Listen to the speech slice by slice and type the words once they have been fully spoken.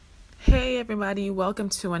Hey everybody, welcome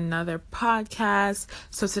to another podcast.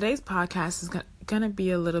 So today's podcast is going to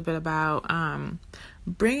be a little bit about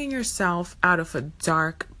bringing yourself out of a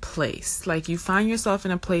dark place. Like you find yourself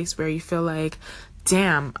in a place where you feel like,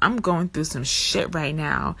 damn, I'm going through some shit right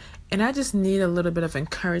now and I just need a little bit of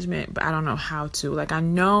encouragement, but I don't know how to. Like I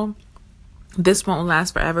know this won't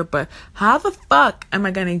last forever, but how the fuck am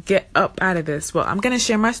I going to get up out of this? Well, I'm going to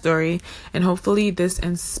share my story and hopefully this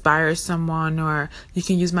inspires someone, or you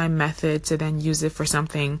can use my method to then use it for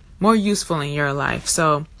something more useful in your life.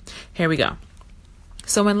 So here we go.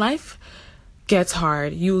 So when life gets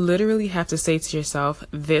hard, you literally have to say to yourself,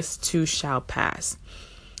 this too shall pass.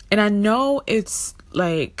 And I know it's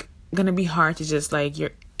like going to be hard to just like,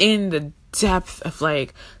 you're in the depth of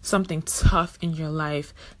like something tough in your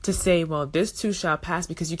life to say, well, this too shall pass,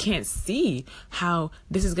 because you can't see how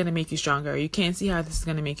this is going to make you stronger. You can't see how this is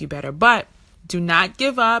going to make you better. But do not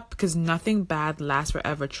give up, because nothing bad lasts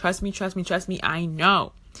forever. Trust me. I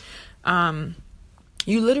know.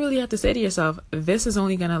 You literally have to say to yourself, this is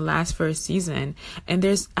only going to last for a season. And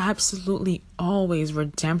there's absolutely always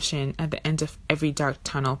redemption at the end of every dark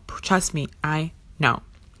tunnel. Trust me, I know.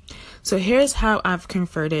 So here's how I've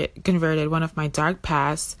converted one of my dark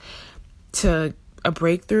pasts to a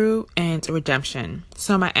breakthrough and a redemption.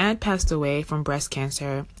 So my aunt passed away from breast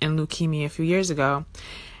cancer and leukemia a few years ago.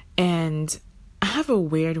 And I have a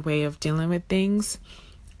weird way of dealing with things.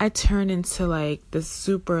 I turned into like this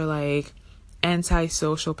super like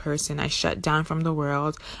antisocial person. I shut down from the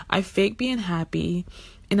world. I fake being happy.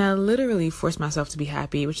 And I literally force myself to be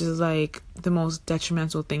happy, which is like the most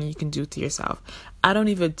detrimental thing you can do to yourself. I don't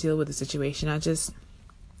even deal with the situation. I just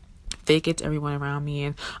fake it to everyone around me.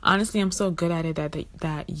 And honestly, I'm so good at it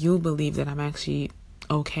that you believe that I'm actually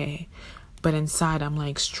okay. But inside, I'm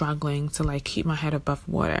like struggling to like keep my head above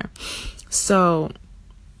water. So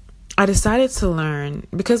I decided to learn,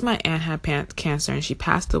 because my aunt had cancer and she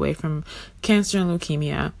passed away from cancer and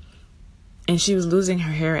leukemia, and she was losing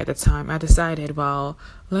her hair at the time. I decided, well,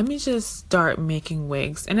 let me just start making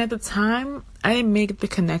wigs. And at the time, I didn't make the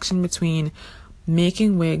connection between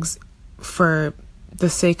making wigs for the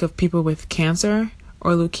sake of people with cancer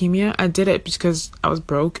or leukemia. I did it because I was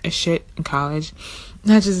broke as shit in college.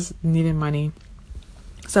 And I just needed money.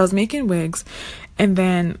 So I was making wigs. And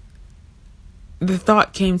then the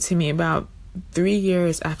thought came to me about 3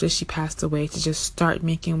 years after she passed away to just start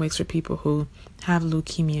making wigs for people who have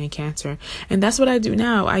leukemia and cancer. And that's what I do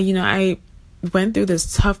now. I went through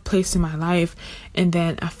this tough place in my life, and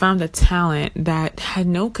then I found a talent that had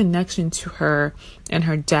no connection to her and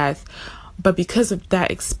her death. But because of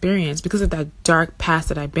that experience, because of that dark past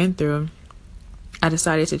that I've been through, I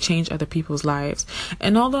decided to change other people's lives.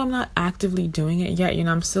 And although I'm not actively doing it yet,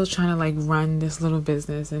 I'm still trying to like run this little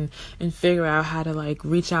business and figure out how to like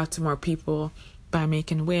reach out to more people by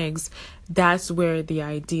making wigs. That's where the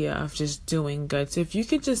idea of just doing good. So if you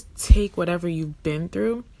could just take whatever you've been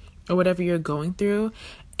through or whatever you're going through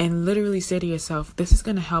and literally say to yourself, this is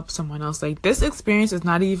going to help someone else. Like, this experience is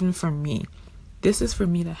not even for me. This is for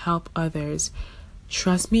me to help others.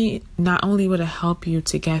 Trust me, not only would it help you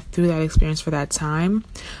to get through that experience for that time,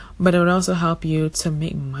 but it would also help you to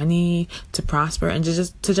make money, to prosper, and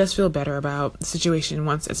to just feel better about the situation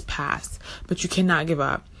once it's passed. But you cannot give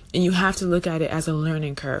up, and you have to look at it as a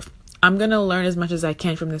learning curve. I'm going to learn as much as I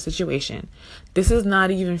can from this situation. This is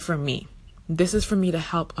not even for me. This is for me to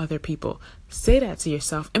help other people. Say that to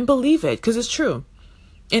yourself and believe it, because it's true.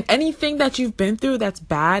 And anything that you've been through that's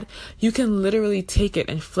bad, you can literally take it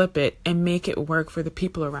and flip it and make it work for the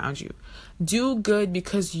people around you. Do good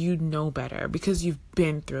because you know better, because you've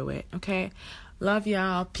been through it. Okay? Love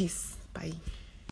y'all. Peace. Bye.